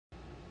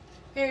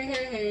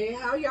Hey,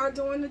 how y'all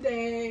doing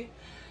today?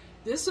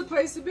 This is the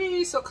place to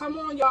be, so come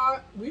on, y'all.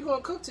 We're going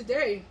to cook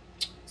today.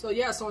 So,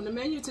 yes, on the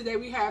menu today,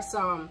 we have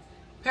some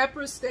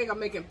pepper steak.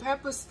 I'm making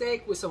pepper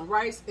steak with some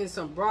rice and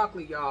some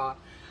broccoli, y'all.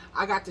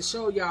 I got to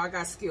show y'all I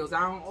got skills. I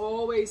don't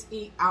always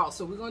eat out,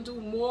 so we're going to do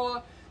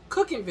more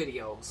cooking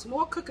videos.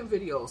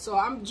 So,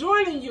 I'm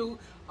joining you,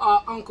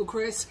 Uncle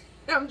Chris.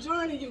 I'm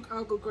joining you,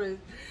 Uncle Chris.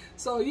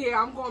 So,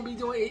 yeah, I'm going to be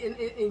doing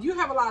it. And you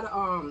have a lot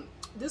of,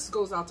 this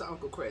goes out to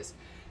Uncle Chris.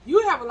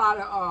 You have a lot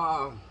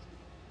of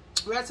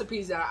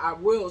recipes that I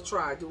will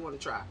try, do want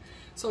to try.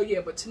 So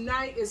yeah, but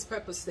tonight is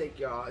pepper steak,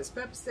 y'all. It's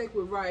pepper steak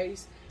with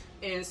rice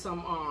and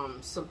some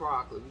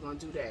broccoli. We're gonna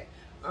do that.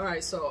 All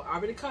right, so I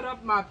already cut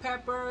up my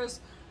peppers.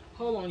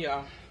 Hold on,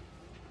 y'all.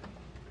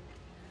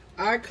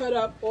 I cut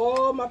up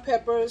all my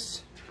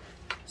peppers.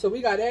 So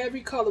we got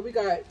every color. We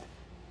got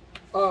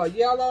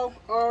yellow,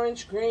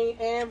 orange, green,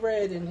 and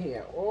red in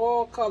here.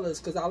 All colors,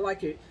 because I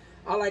like it.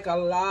 I like a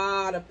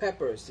lot of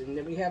peppers. And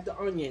then we have the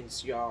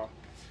onions, y'all.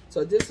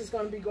 So this is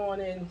going to be going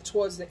in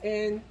towards the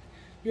end,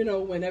 you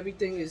know, when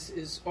everything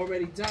is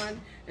already done.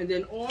 And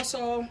then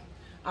also,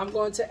 I'm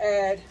going to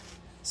add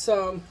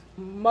some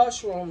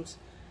mushrooms,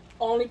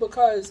 only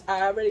because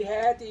I already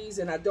had these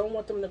and I don't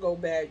want them to go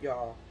bad,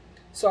 y'all.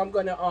 So I'm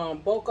going to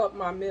bulk up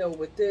my meal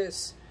with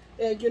this.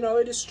 And, you know,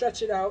 it'll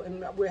stretch it out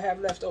and we'll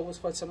have leftovers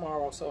for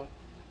tomorrow. So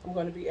I'm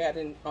going to be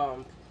adding,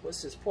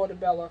 what's this,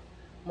 portobello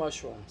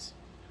mushrooms.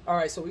 All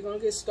right, so we're going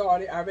to get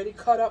started. I already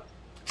cut up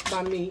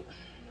my meat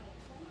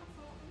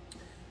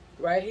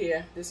right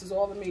here. This is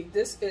all the meat.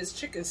 This is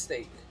chicken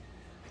steak.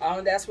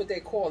 That's what they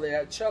call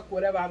it, chuck,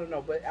 whatever, I don't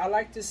know. But I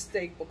like this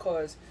steak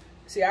because,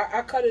 see,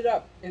 I cut it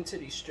up into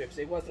these strips.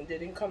 They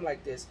didn't come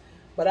like this.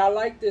 But I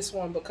like this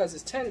one because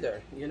it's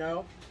tender, you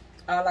know.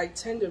 I like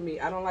tender meat.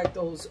 I don't like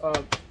those,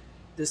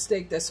 the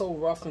steak that's so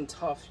rough and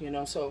tough, you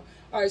know. So,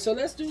 all right, so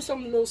let's do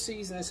some little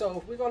seasoning.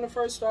 So we're going to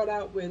first start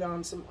out with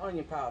some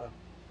onion powder.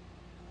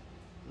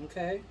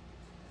 Okay,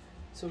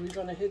 so we're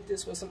going to hit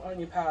this with some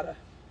onion powder.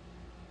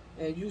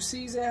 And you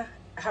season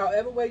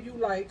however way you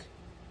like.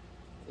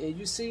 And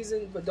you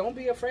season, but don't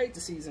be afraid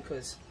to season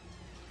because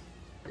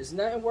there's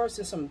nothing worse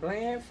than some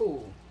bland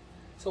food.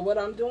 So what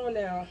I'm doing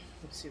now,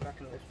 let's see if I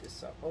can lift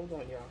this up. Hold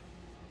on,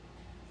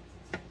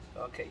 y'all.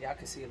 Okay, y'all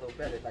can see a little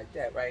better like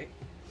that, right?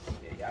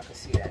 Yeah, y'all can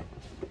see that.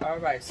 All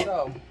right,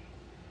 so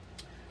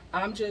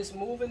I'm just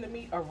moving the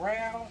meat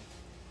around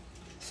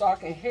so I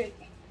can hit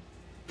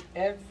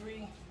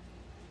every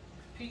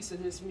piece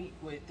of this meat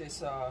with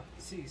this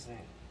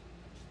seasoning.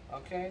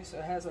 Okay, so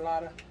it has a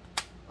lot of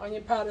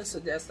onion powder, so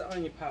that's the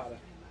onion powder.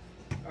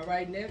 All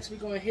right, next we're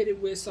going to hit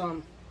it with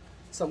some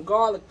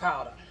garlic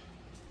powder.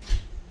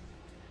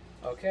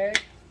 Okay,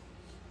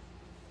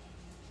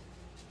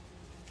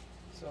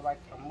 so like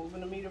I'm moving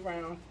the meat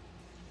around.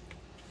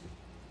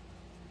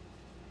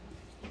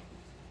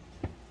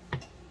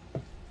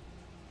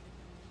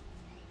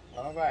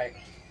 All right,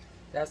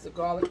 that's the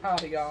garlic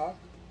powder, y'all.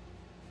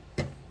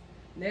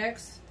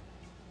 Next,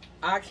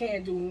 I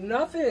can't do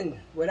nothing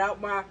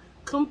without my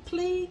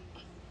complete.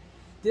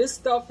 This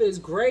stuff is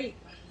great.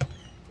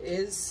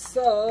 It's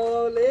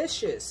so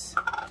delicious,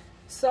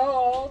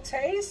 so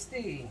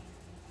tasty.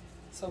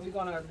 So we're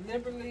gonna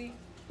liberally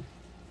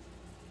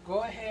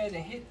go ahead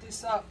and hit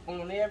this up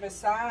on every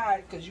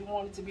side because you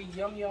want it to be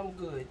yum yum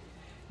good.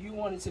 You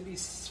want it to be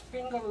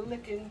finger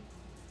licking.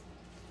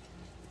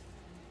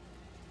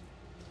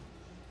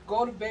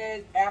 Go to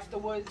bed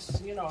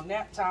afterwards, you know,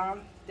 nap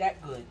time.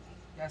 That good.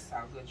 That's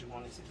how good you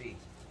want it to be.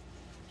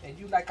 And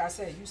you, like I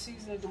said, you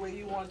season it the way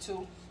you want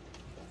to.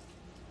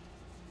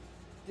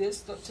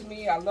 This, to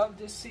me, I love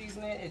this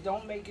seasoning. It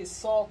don't make it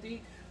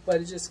salty,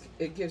 but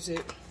it gives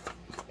it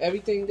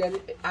everything that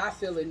I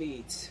feel it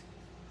needs.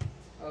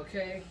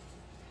 Okay.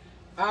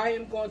 I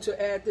am going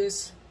to add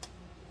this.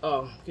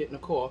 Oh, getting a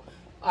call.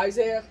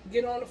 Isaiah,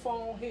 get on the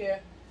phone here,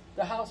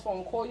 the house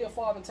phone. Call your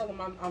father and tell him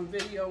I'm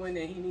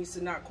videoing and he needs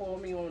to not call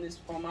me on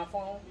my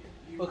phone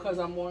because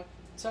I'm on.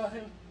 Tell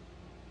him.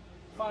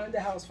 Find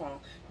the house phone.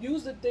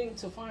 Use the thing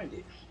to find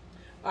it.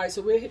 All right,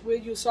 so we'll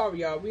use,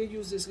 sorry y'all, we'll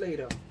use this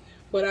later.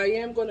 But I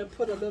am going to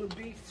put a little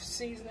beef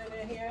seasoning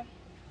in here.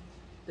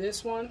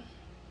 This one.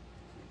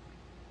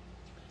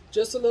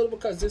 Just a little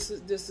because this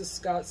has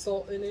got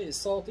salt in it. It's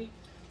salty.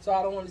 So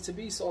I don't want it to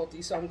be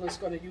salty. So I'm just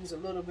going to use a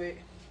little bit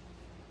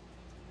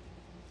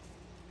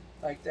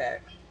like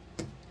that.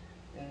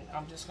 And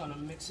I'm just going to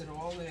mix it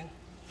all in.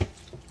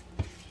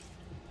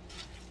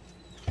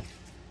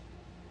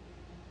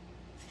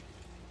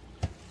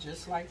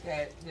 Just like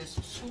that. There's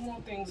 2 more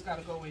things got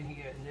to go in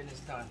here and then it's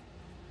done.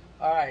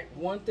 All right,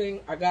 one thing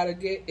I got to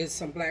get is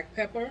some black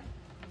pepper.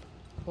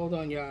 Hold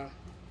on, y'all.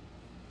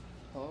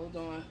 Hold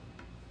on.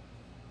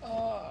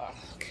 Oh,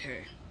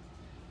 okay.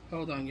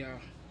 Hold on, y'all.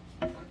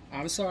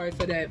 I'm sorry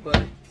for that,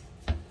 but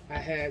I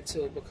had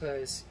to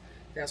because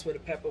that's where the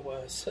pepper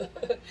was.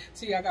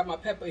 See, I got my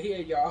pepper here,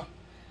 y'all.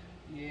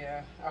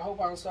 Yeah, I hope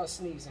I don't start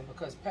sneezing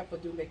because pepper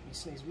do make me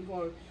sneeze.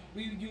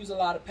 We use a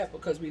lot of pepper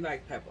because we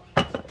like pepper.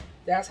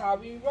 That's how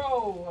we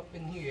roll up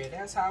in here.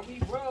 That's how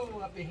we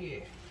roll up in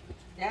here.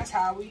 That's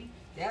how we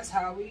That's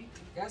how we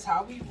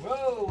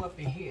roll up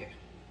in here.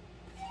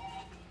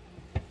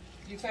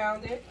 You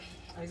found it,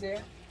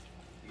 Isaiah?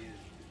 Yeah.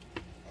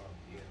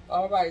 Yeah.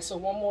 All right, so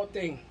one more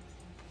thing.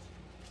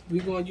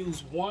 We're going to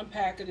use 1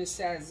 pack of this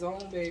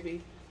Sazon,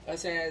 baby. A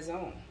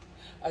Sazon,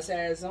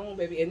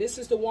 baby. And this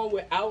is the one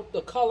without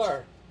the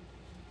color.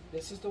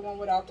 This is the one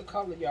without the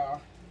color,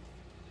 y'all.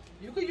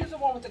 You could use the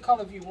one with the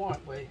color if you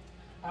want, but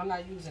I'm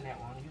not using that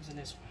one. I'm using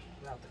this one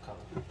without the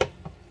color.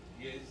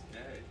 Yeah, it's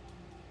dead.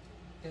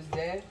 It's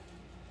dead?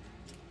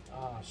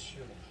 Oh,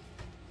 shoot.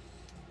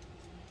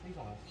 We're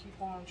going to keep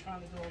on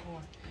trying to go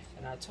on.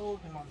 And I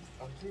told him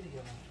I'm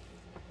videoing.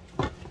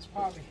 It's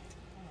probably... I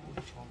don't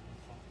know which one.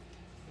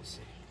 Let's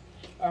see.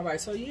 All right,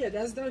 so yeah,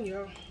 that's done,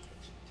 y'all.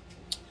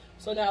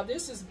 So now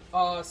this is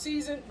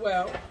seasoned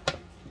well.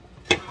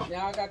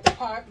 Now I got the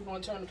pot. We're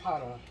going to turn the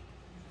pot on.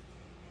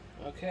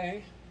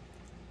 Okay.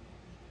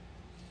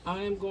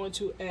 I am going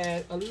to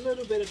add a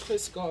little bit of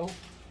Crisco.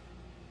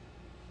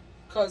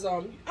 Because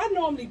I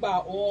normally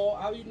buy oil.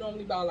 I would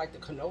normally buy like the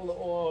canola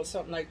oil or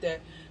something like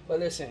that. But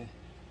listen,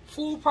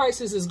 food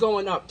prices is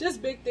going up. This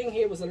big thing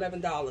here was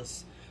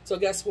 $11. So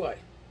guess what?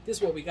 This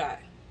is what we got.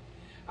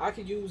 I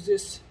could use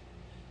this.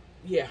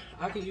 Yeah,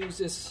 I can use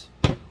this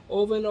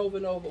over and over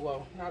and over.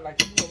 Well, not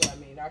like, you know what I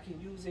mean. I can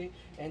use it,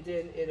 and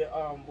then it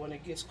when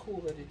it gets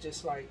cooler, it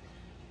just like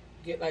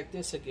get like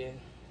this again,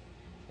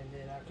 and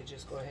then I could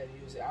just go ahead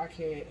and use it. I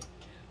can't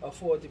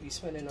afford to be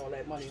spending all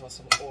that money on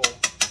some oil.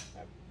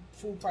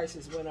 Food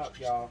prices went up,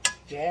 y'all.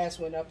 Gas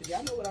went up.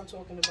 Y'all know what I'm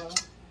talking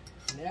about.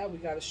 Now we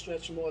got to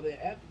stretch more than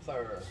ever.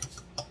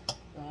 You know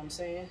what I'm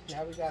saying?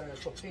 Now we got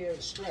to prepare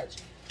to stretch.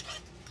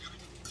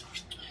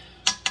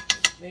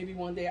 Maybe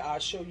one day I'll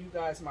show you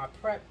guys my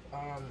prep,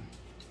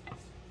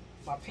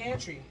 my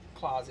pantry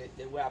closet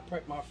where I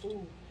prep my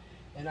food.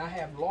 And I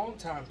have long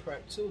time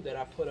prep too that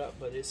I put up,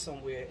 but it's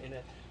somewhere in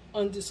an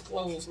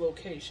undisclosed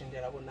location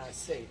that I will not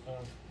say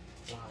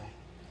online.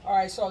 All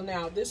right, so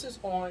now this is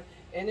on,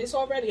 and it's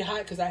already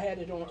hot because I had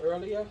it on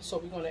earlier. So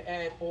we're going to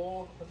add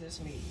all of this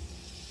meat.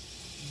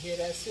 You hear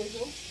that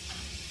sizzle?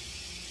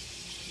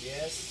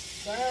 Yes,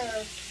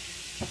 sir.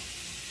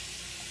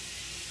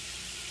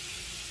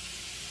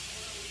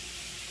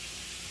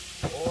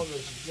 All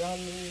this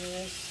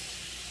yumminess,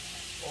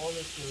 all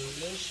this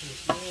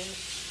deliciousness.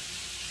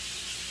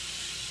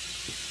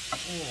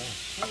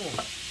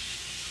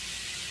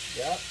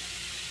 Yep.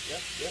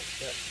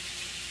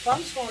 So I'm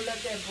just going to let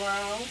that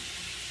brown.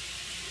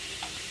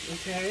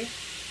 Okay.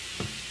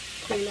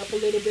 Clean up a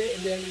little bit,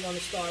 and then we're going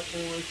to start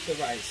on the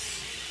rice.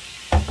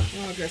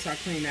 Well, I guess I'll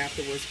clean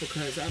afterwards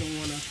because I don't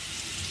want to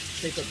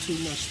take up too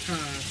much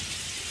time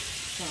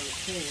trying to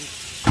clean.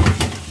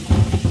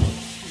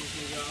 Excuse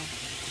me, y'all.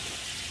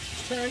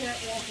 Turn that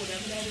off,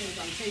 whatever that is.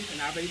 I'm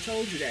taping. I already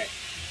told you that.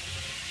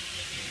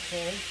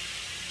 Okay.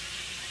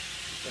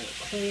 Gonna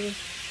clean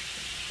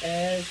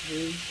as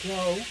we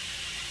go.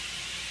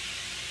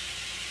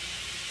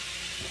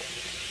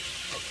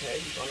 Okay,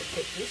 we're gonna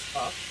put this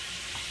up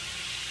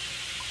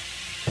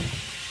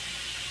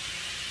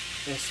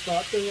and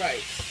start the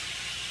rice.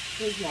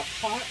 Here's my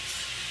pots.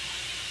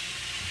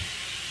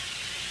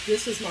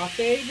 This is my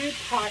favorite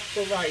pot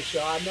for rice,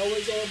 y'all. I know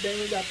it's all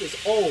banged up. It's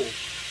old.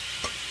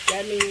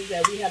 That means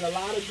that we had a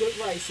lot of good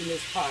rice in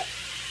this pot.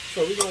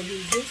 So we're going to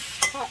use this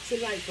pot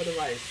tonight for the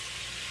rice.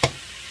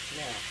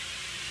 Now,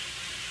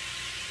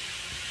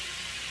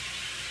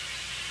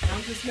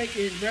 I'm just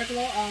making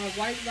regular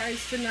white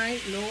rice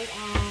tonight. No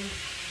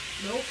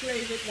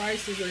flavored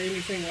rices or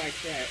anything like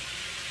that.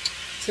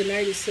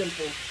 Tonight is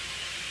simple.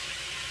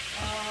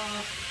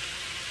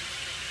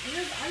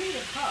 I need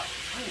a cup.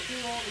 I need to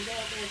fill all the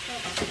doggone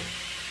cups.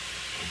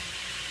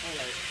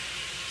 Alright.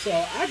 So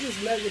I just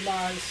measure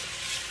mine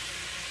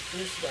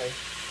this way.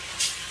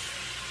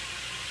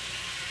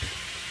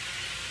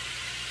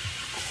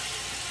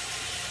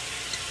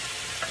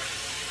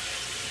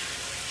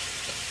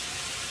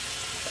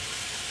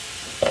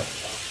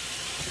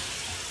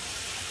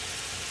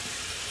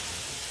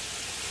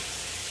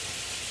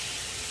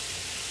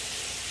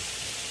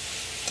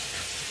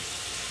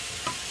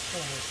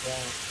 Turn this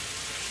down.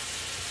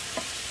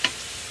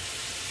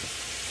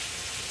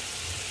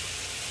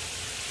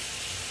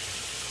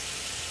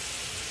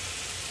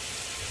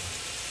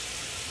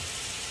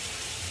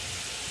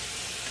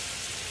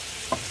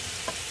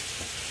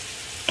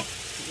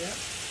 Yep.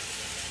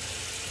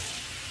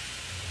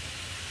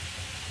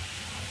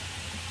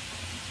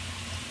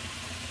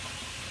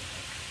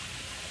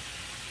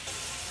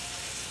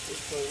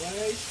 Just the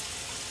rice.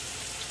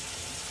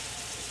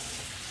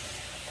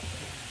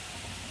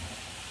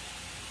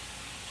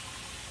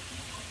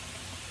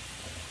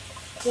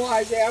 Well,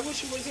 Isaiah, I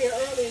wish you was here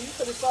earlier. You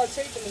could have started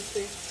taping this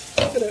thing.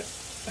 You could have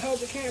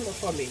held the camera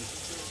for me.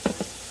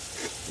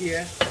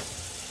 Yeah.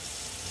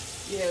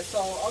 Yeah,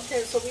 so,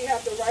 okay, so we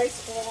have the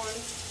rice on.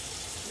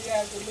 We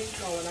have the meat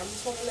going. I'm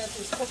just going to let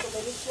this cook a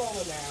little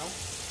slower now.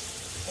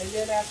 And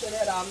then after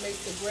that, I'll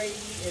make the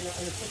gravy and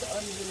put the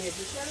onions in there.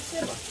 Just let it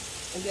simmer.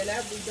 And then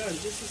that'll be done.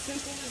 Just as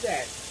simple as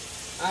that.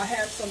 I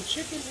have some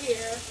chicken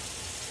here.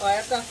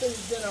 After I finish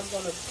dinner, I'm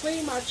going to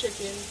clean my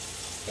chicken.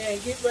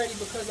 and get ready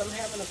because I'm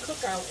having a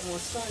cookout on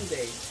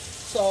Sunday.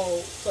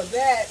 So for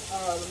that,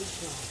 let me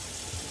show you.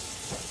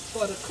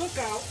 For the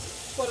cookout,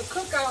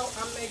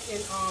 I'm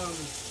making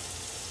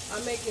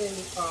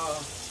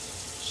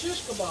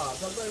shish kebabs.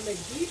 I'm gonna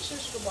make beef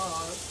shish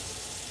kebabs,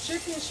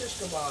 chicken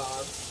shish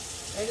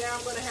kebabs, and then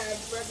I'm gonna have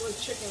regular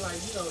chicken, like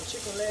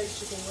chicken legs,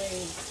 chicken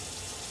wings,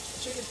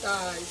 chicken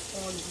thighs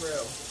on the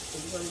grill. And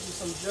we're gonna do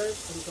some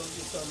jerks, and we're gonna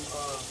do some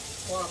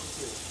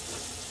barbecue.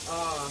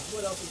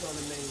 What else is on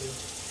the menu?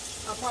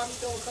 I'll probably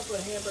throw a couple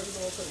of hamburgers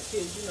on for the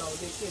kids. They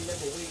can't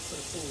never wait for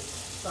the food.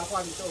 So I'll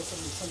probably throw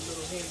some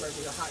little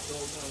hamburgers or hot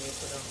dogs on there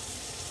for them.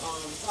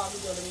 Probably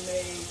gonna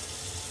make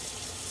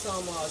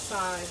some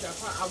sides.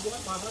 I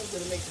want my husband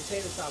to make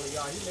potato salad,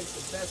 y'all. He makes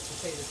the best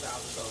potato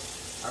salad, so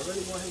I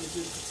really want him to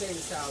do the potato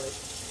salad.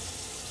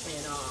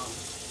 And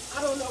I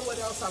don't know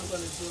what else I'm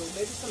gonna do.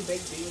 Maybe some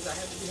baked beans.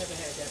 We haven't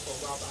had that for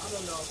a while, but I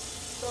don't know.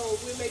 So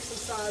we make some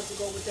sides to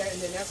go with that,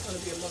 and then that's gonna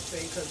be a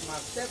mukbang because my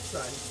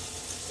stepson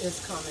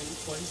is coming.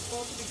 Well, he's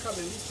supposed to be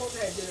coming. He's supposed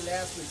to have dinner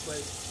last week, but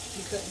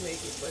he couldn't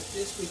make it. But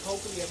this week,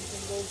 hopefully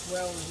everything goes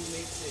well and he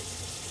makes it.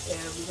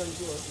 And we're gonna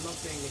do a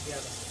mukbang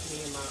together,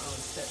 me and my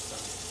stepson.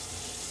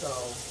 So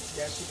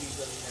that should be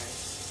really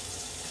nice.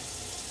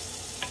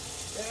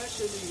 That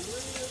should be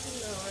really, really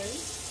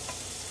nice.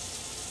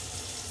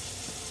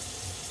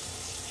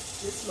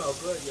 It smells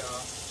good,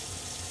 y'all.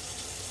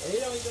 And they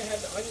don't even have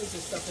the onions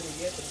and stuff in it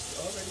yet, but it's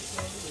already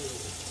smelling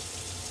good.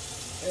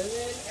 And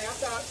then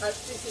after I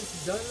think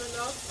it's done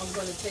enough, I'm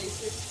going to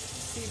taste it,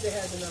 see if it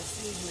has enough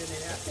seasoning in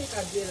it. I think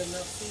I did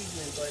enough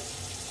seasoning, but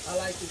I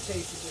like to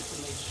taste it just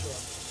to make sure.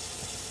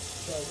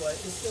 So, but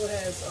it still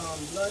has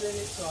blood in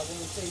it, so I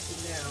won't taste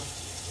it now.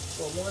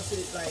 But once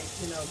it,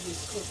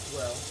 gets cooked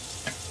well,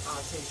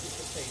 I'll taste it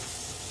for taste.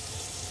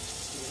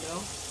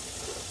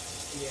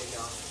 Yeah,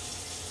 y'all.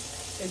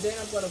 And then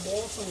I'm going to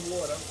boil some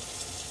water.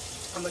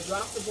 I'm going to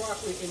drop the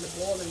broccoli in the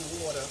boiling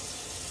water.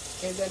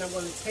 And then I'm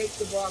going to take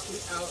the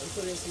broccoli out and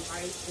put it in some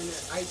ice, in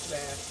an ice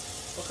bath,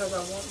 because I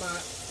want my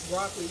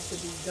broccoli to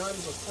be done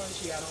but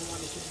crunchy. I don't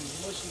want it to be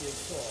mushy and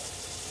soft.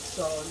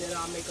 So then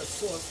I'll make a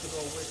sauce to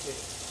go with it.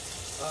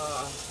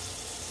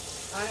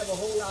 I have a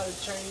whole lot of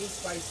Chinese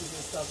spices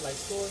and stuff like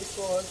soy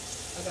sauce.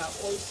 I got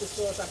oyster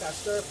sauce. I got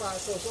stir-fry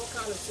sauce, all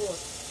kind of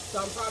sauce. So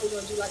I'm probably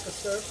going to do like a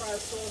stir-fry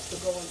sauce to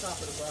go on top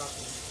of the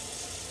broccoli.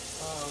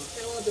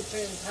 It all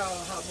depends how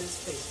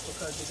this tastes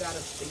because it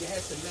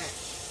has to match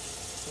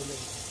for me.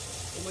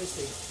 We'll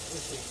see.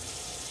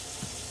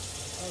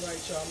 All right,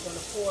 y'all. I'm gonna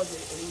pause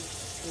it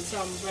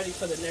until I'm ready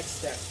for the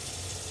next step.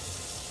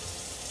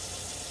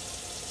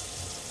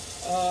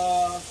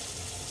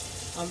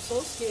 I'm so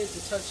scared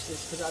to touch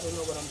this because I don't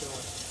know what I'm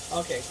doing.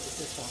 Okay, it's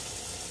this one.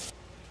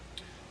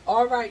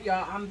 All right,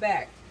 y'all. I'm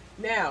back.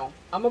 Now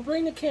I'm gonna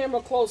bring the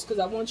camera close because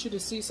I want you to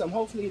see some.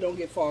 Hopefully, you don't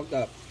get fogged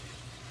up.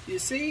 You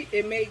see,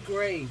 it made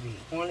gravy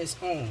on its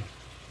own,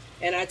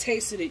 and I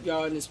tasted it,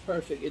 y'all, and it's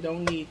perfect. It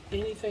don't need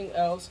anything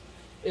else.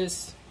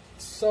 It's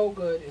so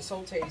good. It's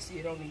so tasty.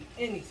 You don't need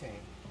anything.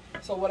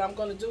 So what I'm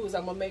gonna do is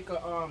I'm gonna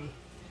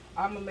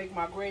make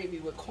my gravy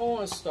with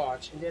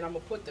cornstarch, and then I'm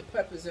gonna put the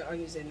peppers and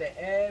onions in there.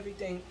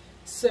 Everything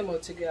simmer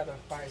together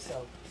by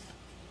itself.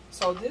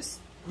 So this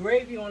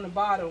gravy on the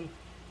bottom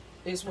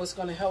is what's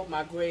gonna help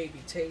my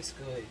gravy taste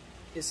good.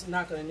 It's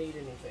not gonna need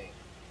anything.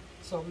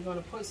 So we're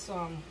gonna put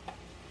some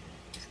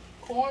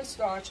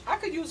cornstarch. I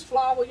could use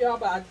flour, y'all,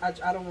 but I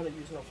don't want to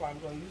use no flour. I'm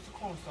gonna use the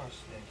cornstarch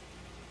today.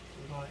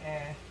 We're gonna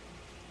add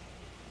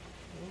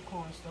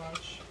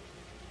cornstarch,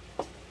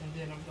 and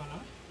then I'm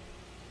gonna,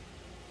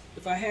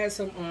 if I had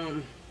some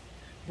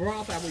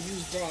broth, I would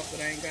use broth,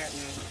 but I ain't got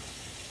none.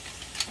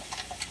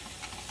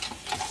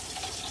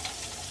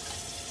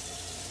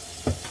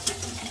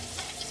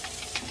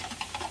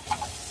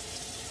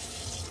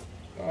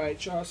 All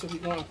right, y'all, so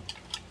I'm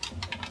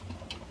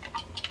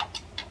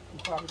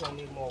probably gonna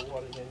need more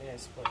water than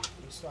this, but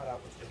we start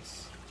out with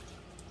this.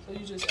 So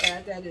you just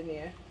add that in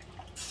there.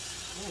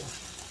 Ooh.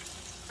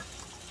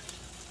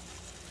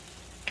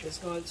 It's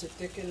going to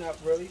thicken up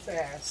really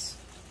fast.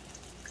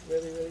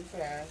 Really, really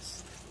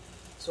fast.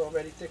 It's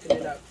already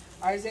thickening up.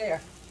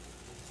 Isaiah,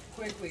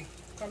 quickly,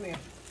 come here.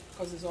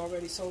 Because it's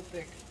already so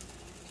thick.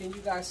 Can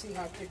you guys see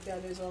how thick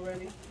that is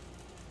already?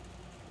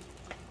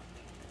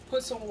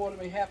 Put some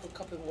water in, half a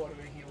cup of water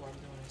in here while I'm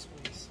doing this,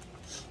 please.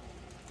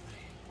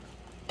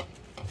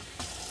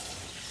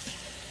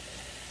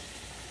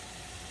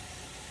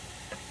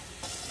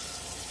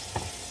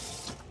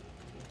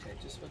 Okay,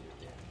 just put it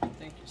there.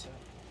 Thank you, sir.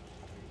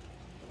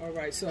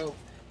 Alright, so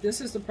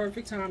this is the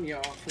perfect time,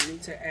 y'all, for me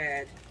to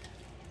add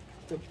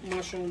the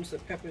mushrooms, the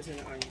peppers, and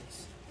the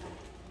onions.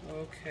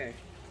 Okay,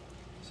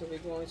 so we're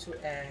going to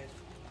add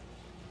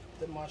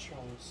the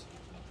mushrooms.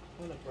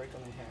 I'm going to break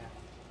them in half.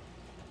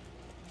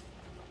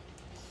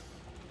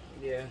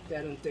 Yeah,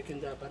 that done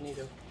thickened up. I need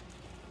to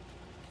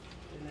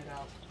thin it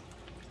out.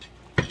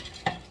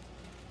 Yeah,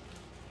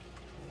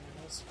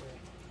 that's good.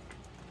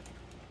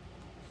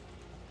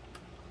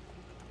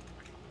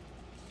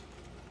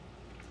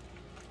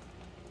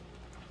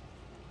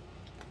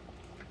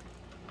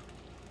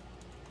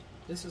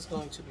 This is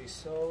going to be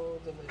so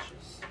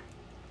delicious,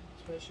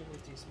 especially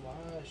with these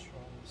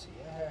mushrooms.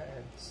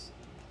 Yes,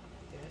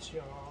 yes,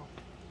 y'all.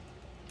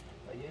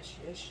 Yes,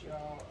 yes,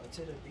 y'all.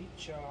 To the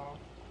beach, y'all.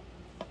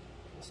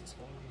 This is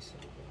going to be so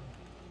good.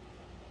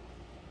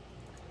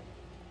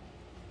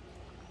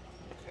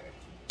 Okay.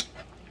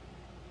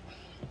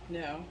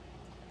 Now,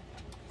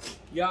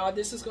 y'all,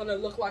 this is going to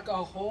look like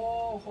a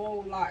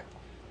whole lot.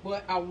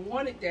 But I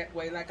want it that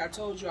way. Like I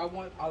told you, I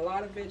want a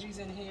lot of veggies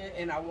in here,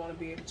 and I want to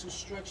be able to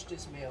stretch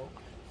this meal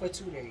for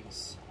 2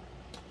 days.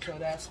 So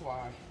that's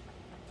why.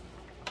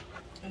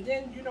 And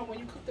then, you know, when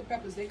you cook the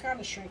peppers, they kind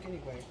of shrink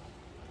anyway.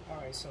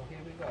 Alright, so here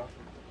we go.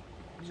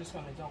 We're just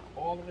going to dump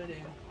all of it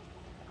in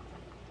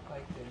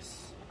like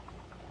this.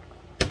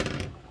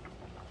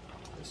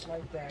 Just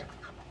like that.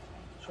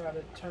 Try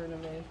to turn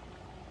them in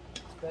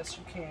as best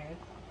you can.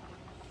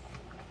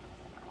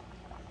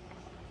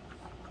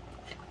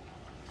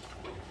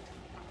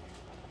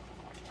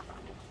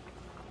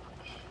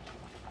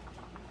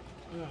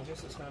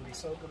 This is going to be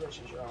so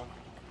delicious, y'all.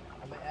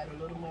 I'm going to add a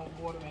little more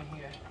water in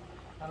here.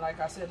 And like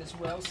I said, it's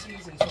well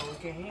seasoned, so it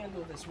can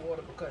handle this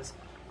water because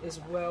it's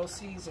well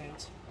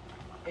seasoned.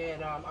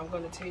 And I'm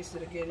going to taste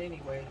it again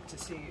anyway to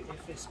see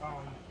if it's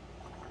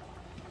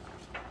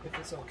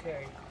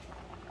okay.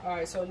 All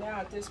right, so now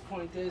at this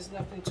point, there's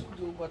nothing to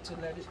do but to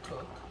let it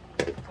cook.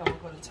 So I'm going to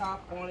put a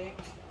top on it,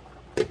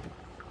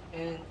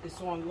 and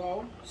it's on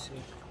low.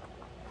 See,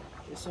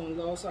 it's on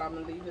low, so I'm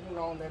going to leave it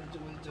alone, let it do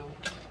what it do.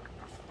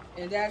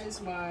 And that is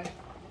my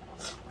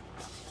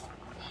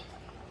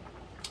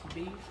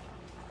beef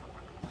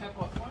pepper.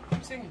 What am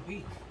I saying?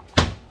 Beef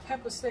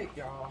pepper steak,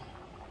 y'all.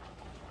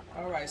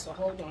 All right, so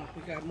hold on.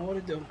 We got more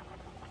to do. All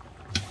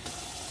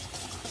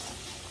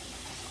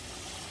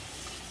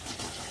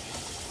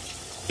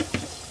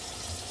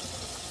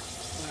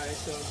right,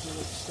 so I'm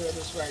gonna stir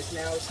this rice.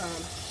 Now it's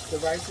time. The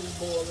rice is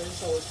boiling,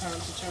 so it's time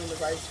to turn the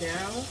rice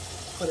down,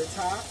 put a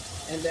top,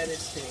 and let it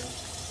steam.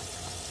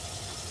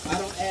 I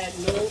don't add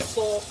no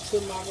salt to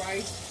my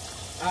rice.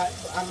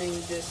 I mean,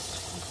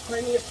 there's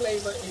plenty of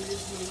flavor in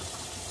this meat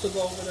to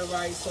go over the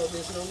rice, so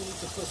there's no need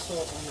to put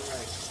salt on the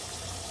rice.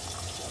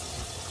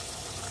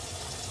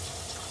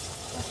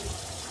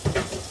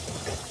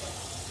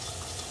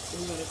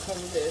 We're going to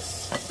cover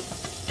this.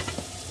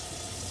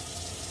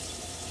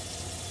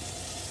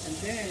 And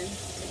then,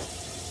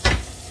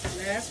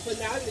 last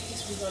but not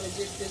least, we're going to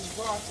get this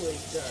broccoli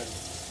done.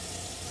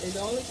 And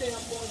the only thing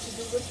I'm going to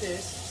do with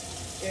this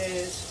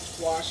is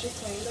wash it,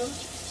 clean them,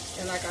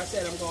 and like I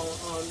said, I'm going to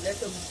let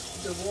the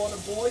water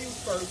boil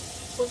first,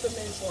 put them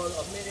in for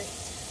a minute,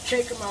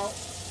 take them out,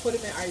 put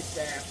them in ice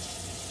bath,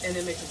 and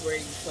then make a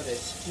gravy for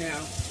this.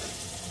 Now,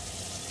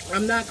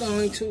 I'm not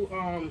going to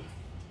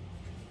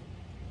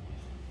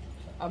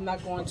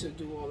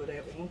do all of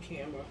that on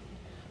camera.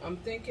 I'm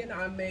thinking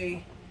I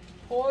may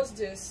pause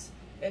this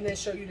and then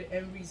show you the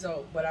end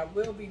result, but I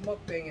will be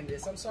mukbanging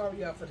this. I'm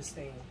sorry y'all for the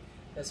stain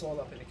that's all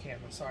up in the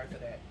camera. Sorry for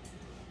that.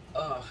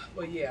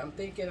 But yeah, I'm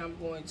thinking I'm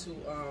going to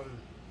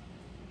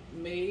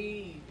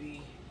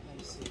maybe, let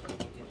me see if I can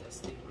get that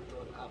steam and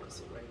go the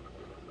opposite way.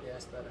 Yeah,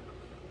 that's better.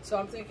 So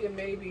I'm thinking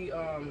maybe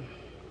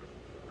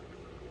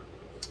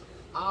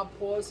I'll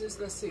pause this.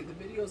 Let's see, the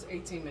video is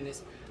 18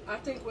 minutes. I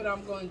think what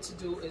I'm going to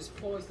do is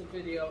pause the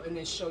video and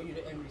then show you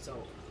the end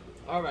result.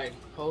 Alright,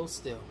 hold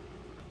still.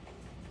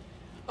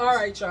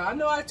 Alright, y'all, I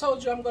know I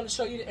told you I'm going to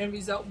show you the end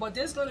result, but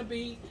there's going to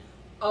be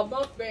a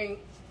mukbang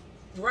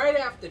right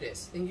after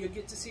this, and you'll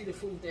get to see the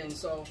food then.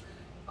 So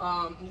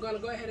I'm gonna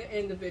go ahead and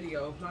end the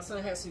video. My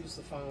son has to use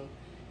the phone,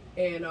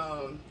 and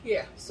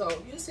yeah, so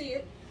you'll see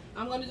it.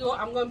 I'm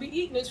gonna be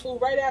eating this food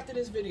right after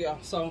this video.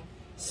 So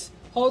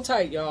hold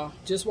tight, y'all.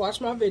 Just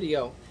watch my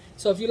video.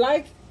 So if you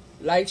like,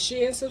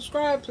 share, and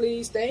subscribe,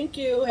 please. Thank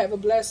you. Have a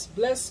blessed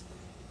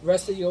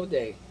rest of your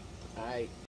day. All right.